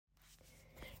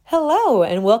Hello,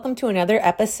 and welcome to another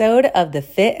episode of the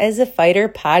Fit as a Fighter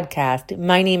podcast.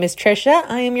 My name is Trisha.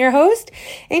 I am your host,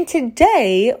 and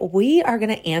today we are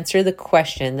going to answer the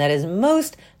question that is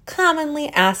most commonly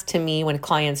asked to me when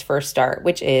clients first start,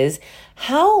 which is,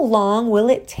 how long will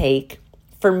it take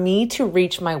for me to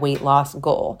reach my weight loss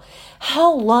goal?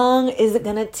 How long is it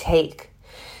going to take?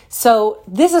 So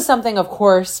this is something, of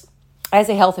course, as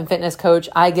a health and fitness coach,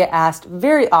 I get asked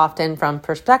very often from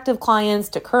prospective clients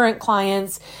to current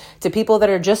clients to people that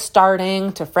are just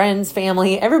starting to friends,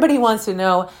 family. Everybody wants to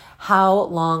know, how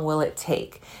long will it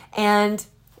take? And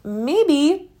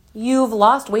maybe you've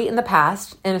lost weight in the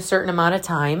past in a certain amount of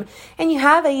time and you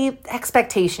have a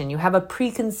expectation, you have a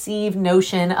preconceived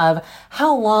notion of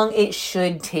how long it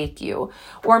should take you.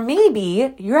 Or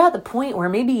maybe you're at the point where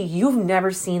maybe you've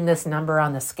never seen this number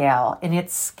on the scale and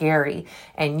it's scary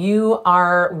and you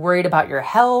are worried about your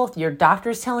health, your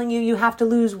doctor's telling you you have to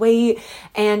lose weight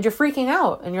and you're freaking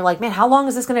out and you're like, man, how long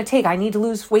is this going to take? I need to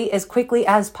lose weight as quickly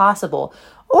as possible.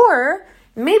 Or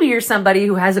maybe you're somebody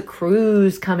who has a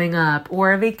cruise coming up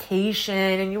or a vacation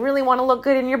and you really want to look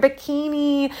good in your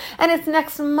bikini and it's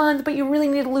next month, but you really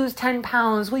need to lose 10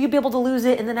 pounds. Will you be able to lose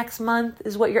it in the next month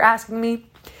is what you're asking me.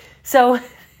 So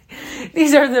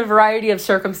these are the variety of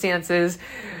circumstances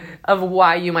of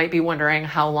why you might be wondering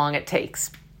how long it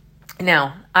takes.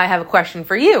 Now, I have a question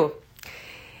for you.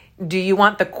 Do you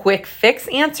want the quick fix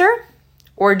answer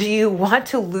or do you want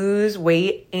to lose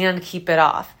weight and keep it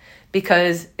off?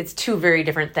 Because it's two very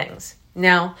different things.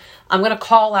 Now, I'm going to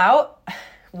call out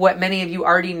what many of you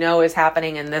already know is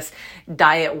happening in this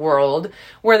diet world,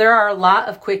 where there are a lot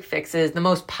of quick fixes. The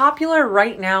most popular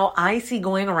right now I see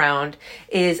going around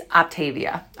is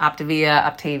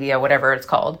Optavia, whatever it's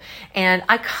called. And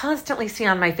I constantly see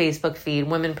on my Facebook feed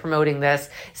women promoting this,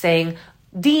 saying,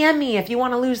 DM me if you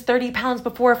want to lose 30 pounds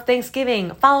before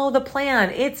Thanksgiving. Follow the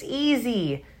plan. It's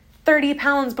easy. 30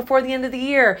 pounds before the end of the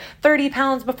year, 30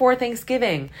 pounds before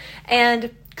Thanksgiving. And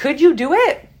could you do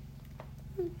it?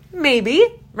 Maybe,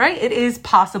 right? It is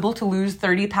possible to lose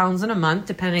 30 pounds in a month,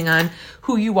 depending on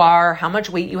who you are, how much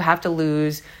weight you have to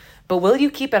lose. But will you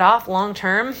keep it off long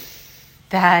term?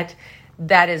 That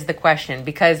is the question.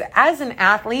 Because as an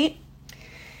athlete,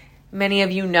 many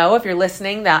of you know, if you're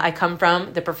listening, that I come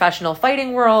from the professional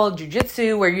fighting world,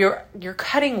 jiu-jitsu, where you're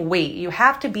cutting weight. You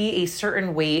have to be a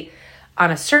certain weight on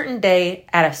a certain day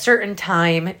at a certain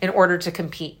time in order to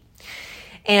compete.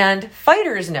 And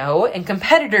fighters know and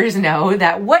competitors know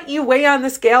that what you weigh on the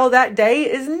scale that day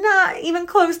is not even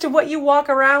close to what you walk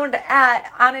around at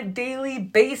on a daily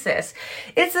basis.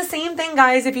 It's the same thing,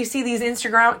 guys, if you see these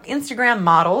Instagram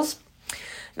models,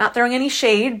 not throwing any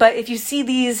shade, but if you see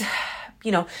these,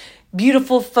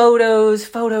 beautiful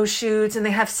photo shoots and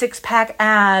they have 6-pack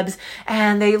abs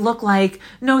and they look like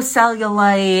no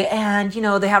cellulite and,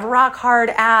 they have rock hard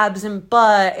abs and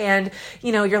butt and,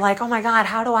 you're like, oh my God,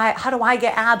 how do I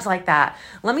get abs like that?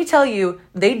 Let me tell you,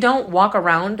 they don't walk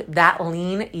around that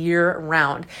lean year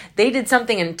round. They did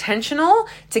something intentional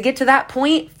to get to that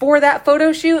point for that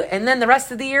photo shoot. And then the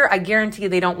rest of the year, I guarantee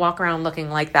they don't walk around looking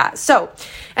like that. So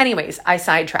anyways, I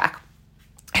sidetrack.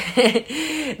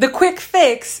 The quick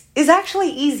fix is actually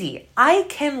easy. I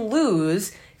can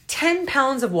lose 10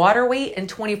 pounds of water weight in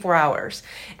 24 hours.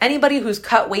 Anybody who's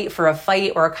cut weight for a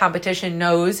fight or a competition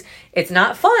knows it's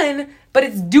not fun, but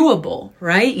it's doable,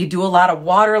 right? You do a lot of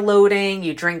water loading.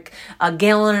 You drink 1.5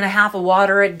 gallons of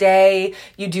water a day.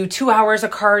 You do 2 hours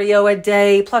of cardio a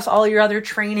day, plus all your other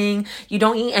training. You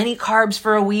don't eat any carbs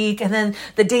for a week. And then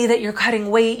the day that you're cutting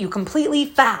weight, you completely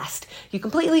fast.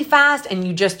 And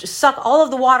you just suck all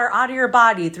of the water out of your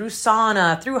body through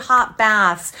sauna, through hot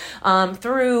baths,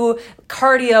 through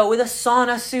cardio with a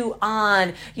sauna suit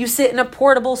on. You sit in a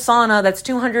portable sauna that's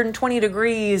 220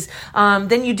 degrees.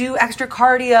 Then you do extra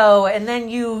cardio and then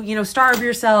you starve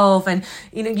yourself and,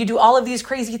 you do all of these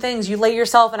crazy things. You lay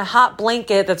yourself in a hot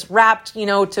blanket that's wrapped,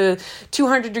 to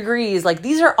 200 degrees. Like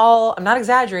these are all, I'm not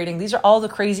exaggerating. These are all the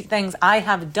crazy things I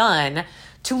have done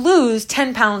to lose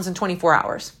 10 pounds in 24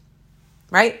 hours,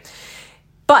 right?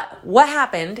 But what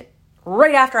happened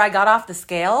right after I got off the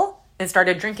scale and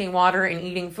started drinking water and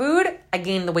eating food, I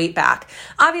gained the weight back.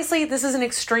 Obviously, this is an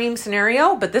extreme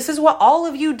scenario, but this is what all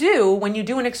of you do when you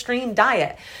do an extreme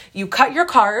diet. You cut your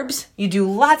carbs, you do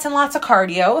lots and lots of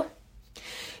cardio,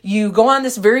 you go on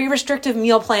this very restrictive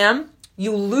meal plan,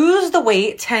 you lose the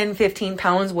weight, 10, 15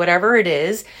 pounds, whatever it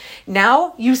is.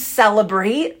 Now you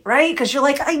celebrate, right? Because you're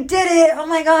like, I did it. Oh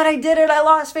my God, I did it. I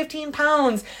lost 15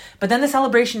 pounds. But then the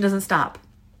celebration doesn't stop.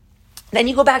 Then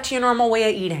you go back to your normal way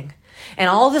of eating. And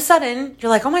all of a sudden you're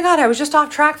like, oh my God, I was just off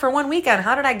track for one weekend.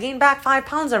 How did I gain back 5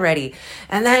 pounds already?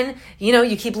 And then,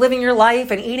 you keep living your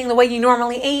life and eating the way you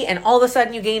normally ate. And all of a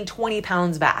sudden you gain 20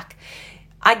 pounds back.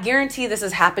 I guarantee this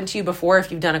has happened to you before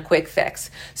if you've done a quick fix.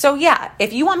 So yeah,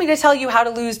 if you want me to tell you how to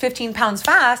lose 15 pounds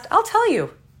fast, I'll tell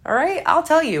you. All right, I'll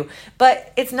tell you,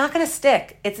 but it's not going to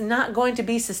stick. It's not going to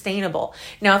be sustainable.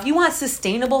 Now, if you want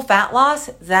sustainable fat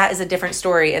loss, that is a different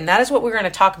story. And that is what we're going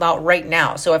to talk about right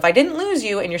now. So if I didn't lose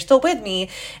you and you're still with me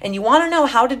and you want to know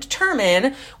how to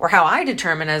determine, or how I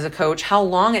determine as a coach, how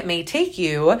long it may take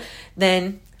you,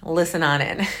 then listen on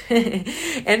in.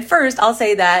 And first, I'll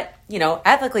say that,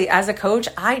 ethically as a coach,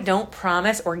 I don't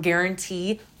promise or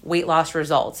guarantee weight loss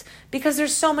results because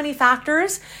there's so many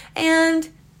factors, and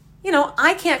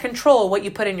I can't control what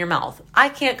you put in your mouth. I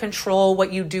can't control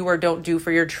what you do or don't do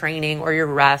for your training or your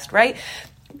rest, right?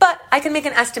 But I can make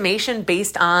an estimation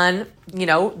based on,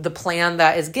 the plan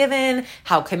that is given,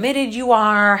 how committed you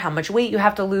are, how much weight you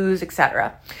have to lose,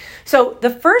 etc. So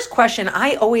the first question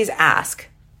I always ask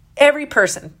every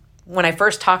person when I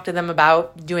first talk to them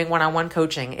about doing one-on-one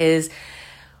coaching is,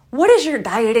 what is your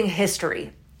dieting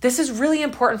history? This is really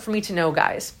important for me to know,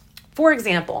 guys. For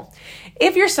example,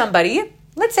 if you're somebody,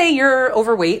 let's say you're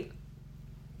overweight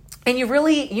and you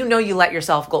let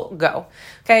yourself go.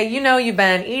 Okay. You've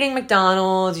been eating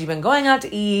McDonald's, you've been going out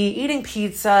to eat, eating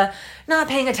pizza, not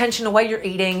paying attention to what you're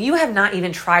eating. You have not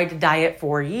even tried to diet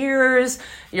for years.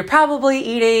 You're probably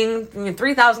eating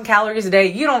 3,000 calories a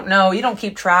day. You don't know, you don't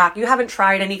keep track. You haven't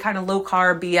tried any kind of low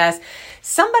carb BS.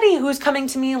 Somebody who's coming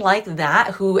to me like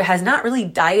that, who has not really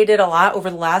dieted a lot over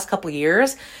the last couple of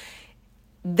years,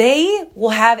 they will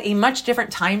have a much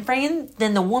different time frame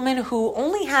than the woman who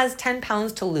only has 10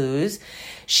 pounds to lose.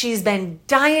 She's been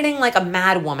dieting like a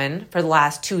mad woman for the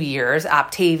last 2 years.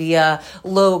 Optavia,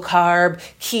 low carb,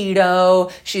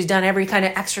 keto. She's done every kind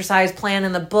of exercise plan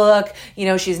in the book.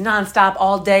 She's nonstop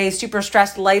all day, super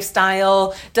stressed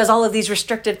lifestyle, does all of these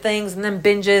restrictive things and then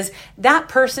binges. That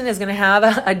person is going to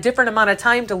have a different amount of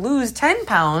time to lose 10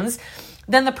 pounds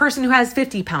than the person who has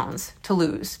 50 pounds to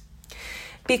lose.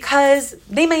 Because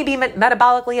they may be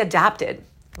metabolically adapted,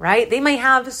 right? They may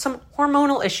have some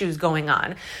hormonal issues going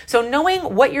on. So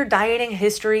knowing what your dieting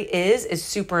history is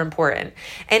super important.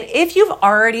 And if you've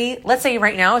already, let's say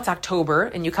right now it's October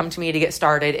and you come to me to get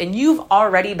started and you've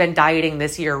already been dieting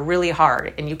this year really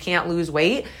hard and you can't lose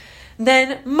weight,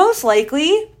 then most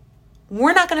likely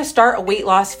we're not going to start a weight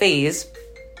loss phase.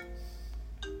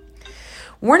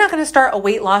 We're not going to start a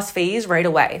weight loss phase right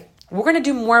away. We're going to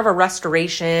do more of a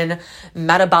restoration,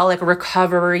 metabolic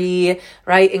recovery,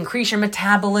 right? Increase your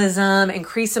metabolism,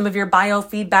 increase some of your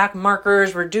biofeedback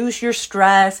markers, reduce your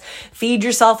stress, feed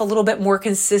yourself a little bit more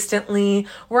consistently,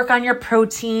 work on your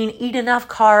protein, eat enough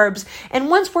carbs. And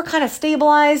once we're kind of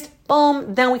stabilized,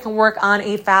 boom, then we can work on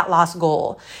a fat loss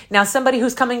goal. Now, somebody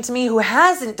who's coming to me who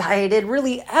hasn't dieted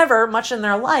really ever much in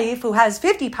their life, who has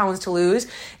 50 pounds to lose,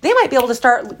 they might be able to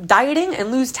start dieting and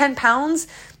lose 10 pounds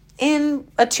in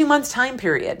a 2 months time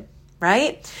period,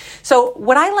 right? So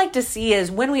what I like to see is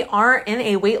when we are in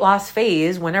a weight loss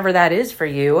phase, whenever that is for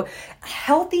you, a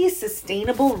healthy,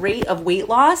 sustainable rate of weight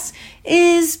loss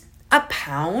is 1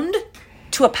 pound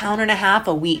to 1.5 pounds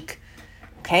a week,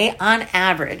 okay, on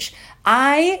average.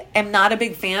 I am not a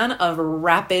big fan of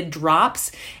rapid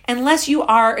drops unless you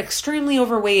are extremely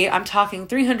overweight. I'm talking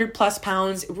 300 plus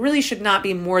pounds. It really should not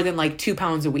be more than like 2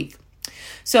 pounds a week.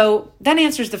 So that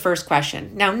answers the first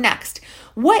question. Now, next,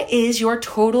 what is your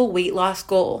total weight loss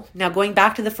goal? Now, going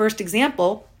back to the first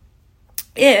example,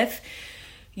 if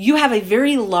you have a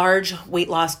very large weight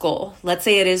loss goal, let's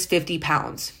say it is 50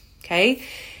 pounds, okay?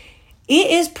 It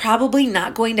is probably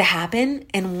not going to happen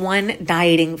in one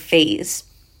dieting phase.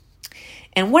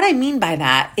 And what I mean by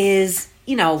that is,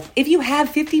 if you have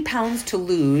 50 pounds to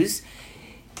lose,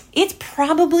 it's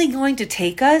probably going to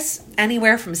take us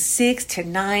anywhere from 6 to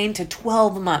 9 to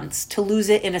 12 months to lose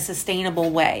it in a sustainable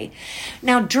way.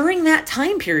 Now, during that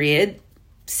time period,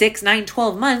 6, 9,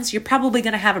 12 months, you're probably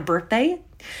going to have a birthday.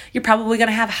 You're probably going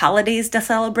to have holidays to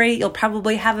celebrate. You'll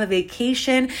probably have a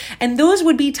vacation. And those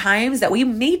would be times that we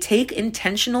may take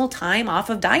intentional time off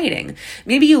of dieting.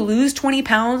 Maybe you lose 20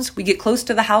 pounds. We get close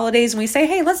to the holidays and we say,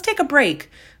 hey, let's take a break,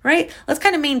 right? Let's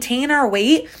kind of maintain our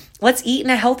weight. Let's eat in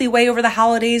a healthy way over the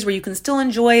holidays where you can still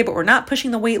enjoy, but we're not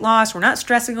pushing the weight loss. We're not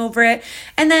stressing over it.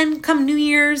 And then come New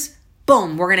Year's,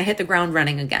 boom, we're going to hit the ground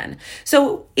running again.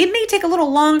 So it may take a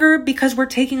little longer because we're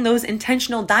taking those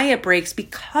intentional diet breaks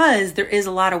because there is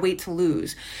a lot of weight to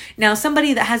lose. Now,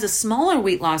 somebody that has a smaller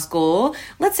weight loss goal,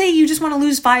 let's say you just want to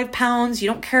lose 5 pounds, you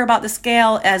don't care about the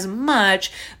scale as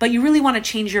much, but you really want to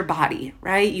change your body,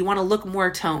 right? You want to look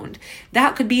more toned.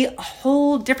 That could be a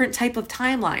whole different type of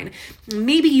timeline.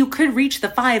 Maybe you could reach the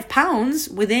 5 pounds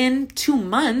within 2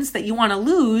 months that you want to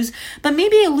lose, but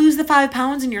maybe you lose the 5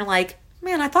 pounds and you're like,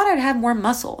 man, I thought I'd have more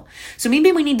muscle. So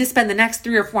maybe we need to spend the next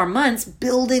 3 or 4 months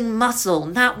building muscle,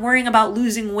 not worrying about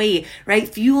losing weight, right?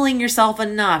 Fueling yourself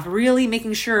enough, really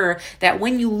making sure that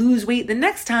when you lose weight the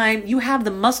next time, you have the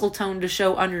muscle tone to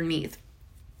show underneath.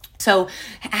 So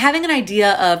having an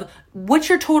idea of what's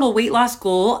your total weight loss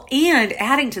goal and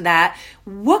adding to that,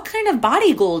 what kind of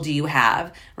body goal do you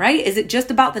have, right? Is it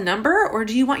just about the number or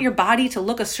do you want your body to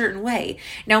look a certain way?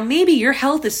 Now, maybe your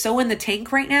health is so in the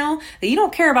tank right now that you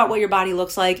don't care about what your body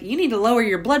looks like. You need to lower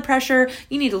your blood pressure.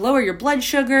 You need to lower your blood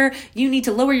sugar. You need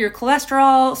to lower your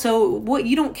cholesterol. So what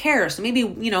you don't care. So maybe,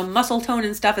 muscle tone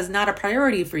and stuff is not a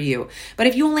priority for you. But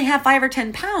if you only have 5 or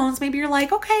 10 pounds, maybe you're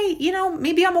like, okay,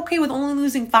 maybe I'm okay with only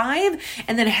losing 5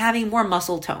 and then having more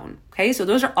muscle tone. Okay, so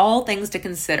those are all things to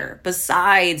consider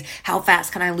besides how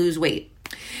fast can I lose weight.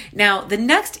 Now, the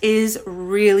next is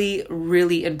really,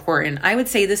 really important. I would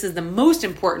say this is the most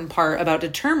important part about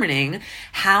determining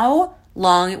how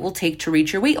long it will take to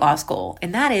reach your weight loss goal.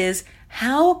 And that is,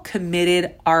 how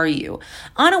committed are you?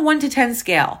 On a 1 to 10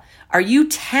 scale, are you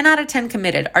 10 out of 10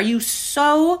 committed? Are you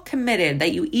so committed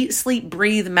that you eat, sleep,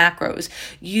 breathe macros?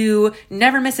 You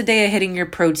never miss a day of hitting your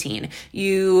protein.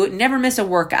 You never miss a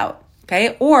workout.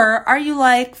 Okay. Or are you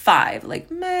like 5? Like,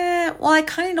 I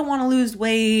kind of want to lose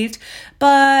weight,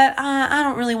 but I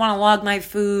don't really want to log my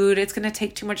food. It's going to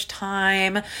take too much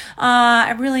time.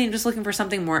 I really am just looking for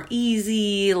something more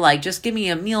easy. Like, just give me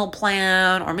a meal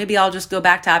plan, or maybe I'll just go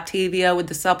back to Optavia with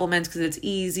the supplements because it's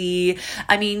easy.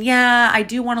 I mean, yeah, I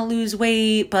do want to lose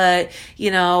weight, but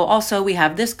also we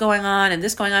have this going on and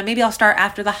this going on. Maybe I'll start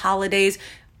after the holidays,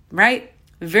 right?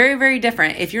 Very, very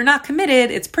different. If you're not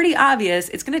committed, it's pretty obvious.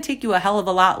 It's going to take you a hell of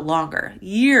a lot longer,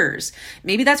 years.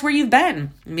 Maybe that's where you've been.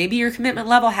 Maybe your commitment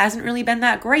level hasn't really been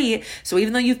that great. So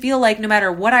even though you feel like no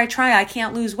matter what I try, I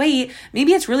can't lose weight,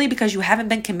 maybe it's really because you haven't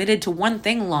been committed to one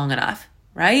thing long enough,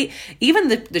 right? Even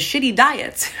the shitty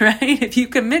diets, right? If you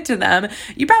commit to them,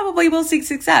 you probably will see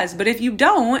success. But if you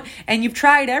don't, and you've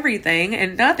tried everything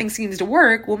and nothing seems to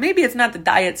work, well, maybe it's not the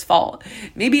diet's fault.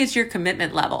 Maybe it's your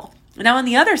commitment level. Now, on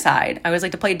the other side, I always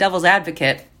like to play devil's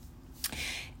advocate.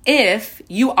 If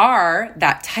you are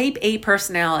that type A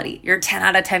personality, you're 10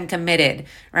 out of 10 committed,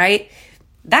 right?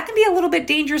 That can be a little bit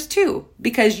dangerous too,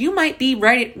 because you might be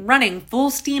running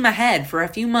full steam ahead for a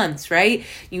few months, right?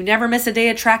 You never miss a day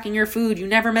of tracking your food. You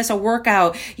never miss a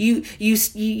workout.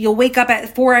 You'll wake up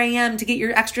at 4 a.m. to get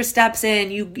your extra steps in.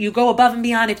 You go above and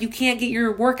beyond. If you can't get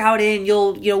your workout in,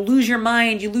 you'll lose your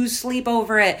mind. You lose sleep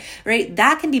over it, right?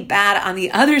 That can be bad on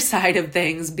the other side of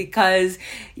things because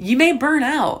you may burn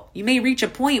out. You may reach a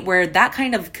point where that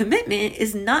kind of commitment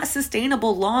is not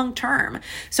sustainable long term.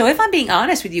 So if I'm being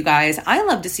honest with you guys, I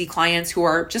love to see clients who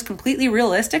are just completely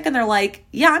realistic and they're like,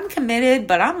 yeah, I'm committed,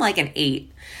 but I'm like an 8.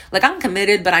 Like, I'm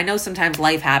committed, but I know sometimes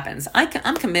life happens.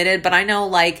 I'm committed, but I know,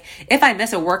 like, if I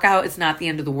miss a workout, it's not the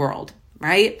end of the world,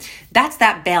 right? That's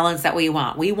that balance that we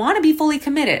want. We want to be fully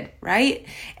committed, right?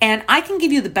 And I can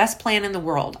give you the best plan in the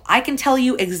world. I can tell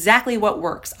you exactly what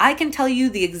works. I can tell you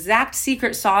the exact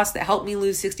secret sauce that helped me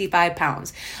lose 65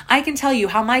 pounds. I can tell you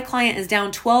how my client is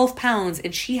down 12 pounds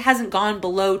and she hasn't gone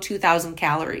below 2,000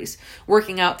 calories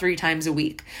working out 3 times a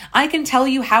week. I can tell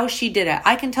you how she did it.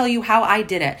 I can tell you how I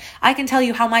did it. I can tell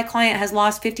you how my client has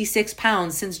lost 56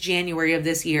 pounds since January of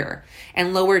this year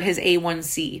and lowered his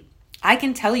A1C. I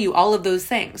can tell you all of those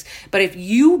things. But if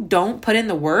you don't put in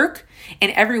the work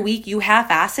and every week you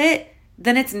half-ass it,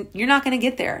 then you're not going to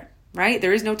get there, right?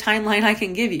 There is no timeline I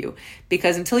can give you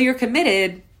because until you're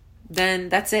committed, then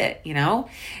that's it,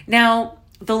 Now,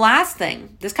 the last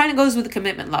thing, this kind of goes with the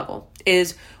commitment level,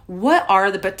 is what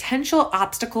are the potential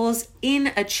obstacles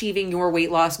in achieving your weight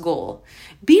loss goal?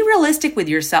 Be realistic with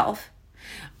yourself.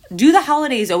 Do the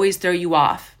holidays always throw you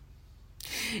off?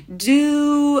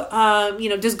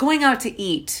 Does going out to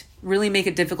eat really make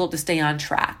it difficult to stay on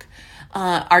track?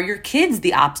 Are your kids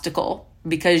the obstacle?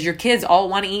 Because your kids all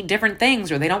want to eat different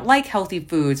things or they don't like healthy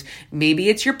foods. Maybe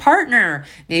it's your partner,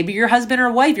 maybe your husband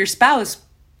or wife, your spouse.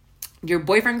 your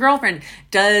boyfriend, girlfriend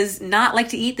does not like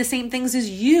to eat the same things as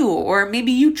you, or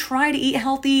maybe you try to eat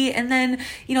healthy and then,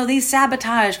 they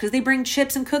sabotage because they bring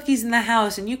chips and cookies in the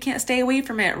house and you can't stay away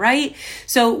from it, right?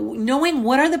 So knowing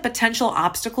what are the potential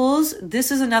obstacles,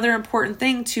 this is another important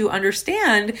thing to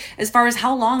understand as far as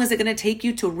how long is it going to take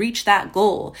you to reach that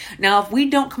goal. Now, if we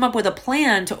don't come up with a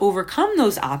plan to overcome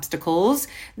those obstacles,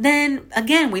 then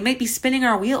again, we might be spinning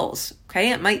our wheels.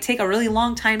 Okay, it might take a really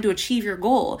long time to achieve your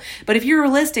goal. But if you're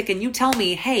realistic and you tell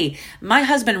me, hey, my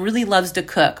husband really loves to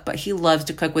cook, but he loves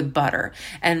to cook with butter.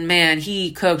 And man,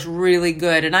 he cooks really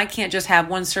good. And I can't just have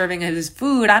one serving of his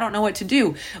food. I don't know what to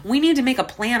do. We need to make a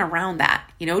plan around that.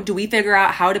 Do we figure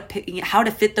out how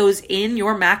to fit those in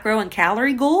your macro and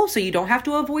calorie goal so you don't have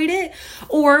to avoid it?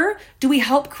 Or do we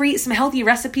help create some healthy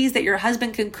recipes that your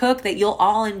husband can cook that you'll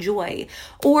all enjoy?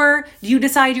 Or do you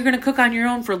decide you're going to cook on your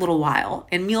own for a little while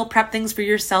and meal prep things for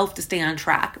yourself to stay on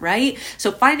track, right?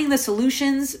 So finding the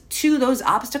solutions to those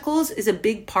obstacles is a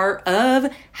big part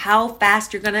of how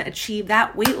fast you're going to achieve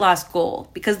that weight loss goal,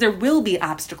 because there will be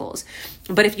obstacles.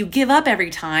 But if you give up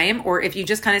every time, or if you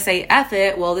just kind of say, F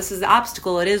it, well, this is the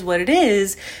obstacle, it is what it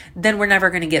is, then we're never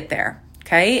going to get there.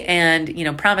 Okay.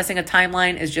 And, promising a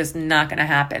timeline is just not going to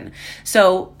happen.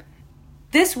 So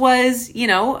this was,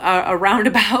 a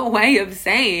roundabout way of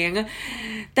saying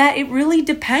that it really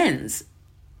depends,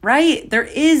 right? There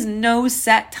is no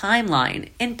set timeline.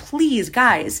 And please,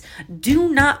 guys,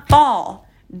 do not fall.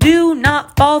 Do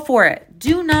not fall for it.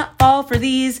 Do not fall for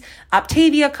these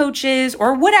Optavia coaches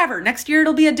or whatever. Next year,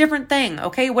 it'll be a different thing.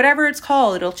 Okay. Whatever it's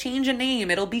called, it'll change a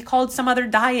name. It'll be called some other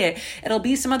diet. It'll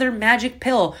be some other magic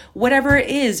pill, whatever it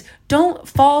is. Don't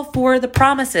fall for the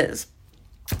promises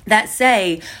that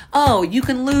say, oh, you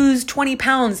can lose 20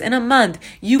 pounds in a month.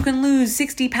 You can lose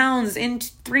 60 pounds in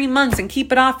 3 months and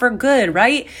keep it off for good,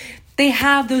 right? They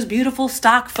have those beautiful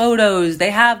stock photos.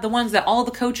 They have the ones that all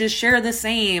the coaches share the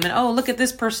same. And, oh, look at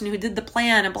this person who did the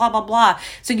plan and blah, blah, blah.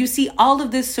 So you see all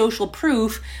of this social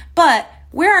proof, but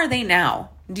where are they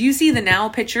now? Do you see the now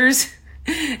pictures?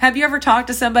 Have you ever talked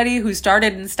to somebody who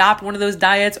started and stopped one of those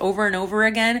diets over and over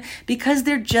again? Because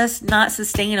they're just not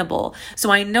sustainable.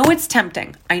 So I know it's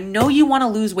tempting. I know you want to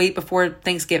lose weight before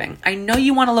Thanksgiving. I know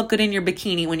you want to look good in your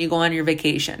bikini when you go on your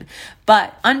vacation.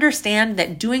 But understand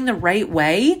that doing the right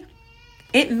way,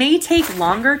 it may take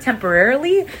longer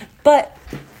temporarily, but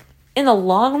in the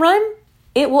long run,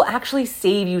 it will actually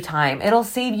save you time. It'll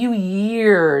save you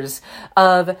years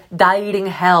of dieting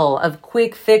hell, of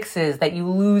quick fixes that you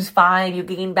lose 5, you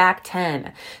gain back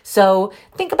 10. So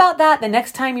think about that the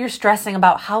next time you're stressing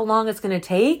about how long it's going to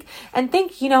take. And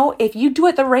think, if you do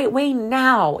it the right way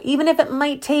now, even if it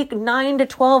might take 9 to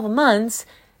 12 months,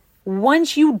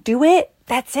 once you do it,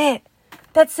 that's it.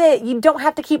 That's it. You don't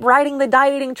have to keep riding the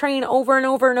dieting train over and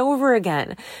over and over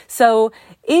again. So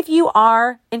if you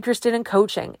are interested in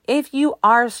coaching, if you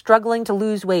are struggling to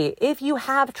lose weight, if you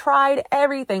have tried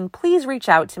everything, please reach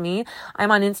out to me. I'm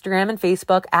on Instagram and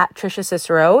Facebook at Trisha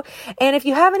Cicero. And if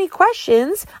you have any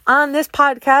questions on this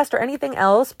podcast or anything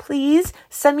else, please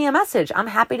send me a message. I'm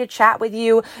happy to chat with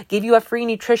you, give you a free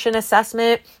nutrition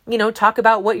assessment, talk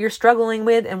about what you're struggling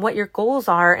with and what your goals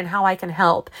are and how I can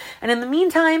help. And in the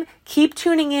meantime, keep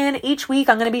tuning in each week.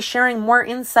 I'm going to be sharing more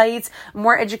insights,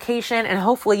 more education, and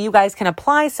hopefully you guys can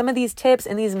apply some of these tips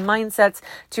and these mindsets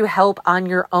to help on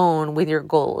your own with your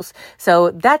goals. So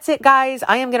that's it, guys.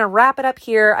 I am going to wrap it up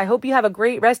here. I hope you have a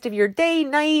great rest of your day,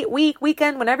 night, week,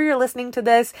 weekend, whenever you're listening to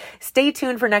this. Stay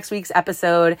tuned for next week's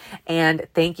episode. And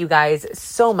thank you guys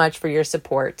so much for your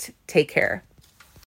support. Take care.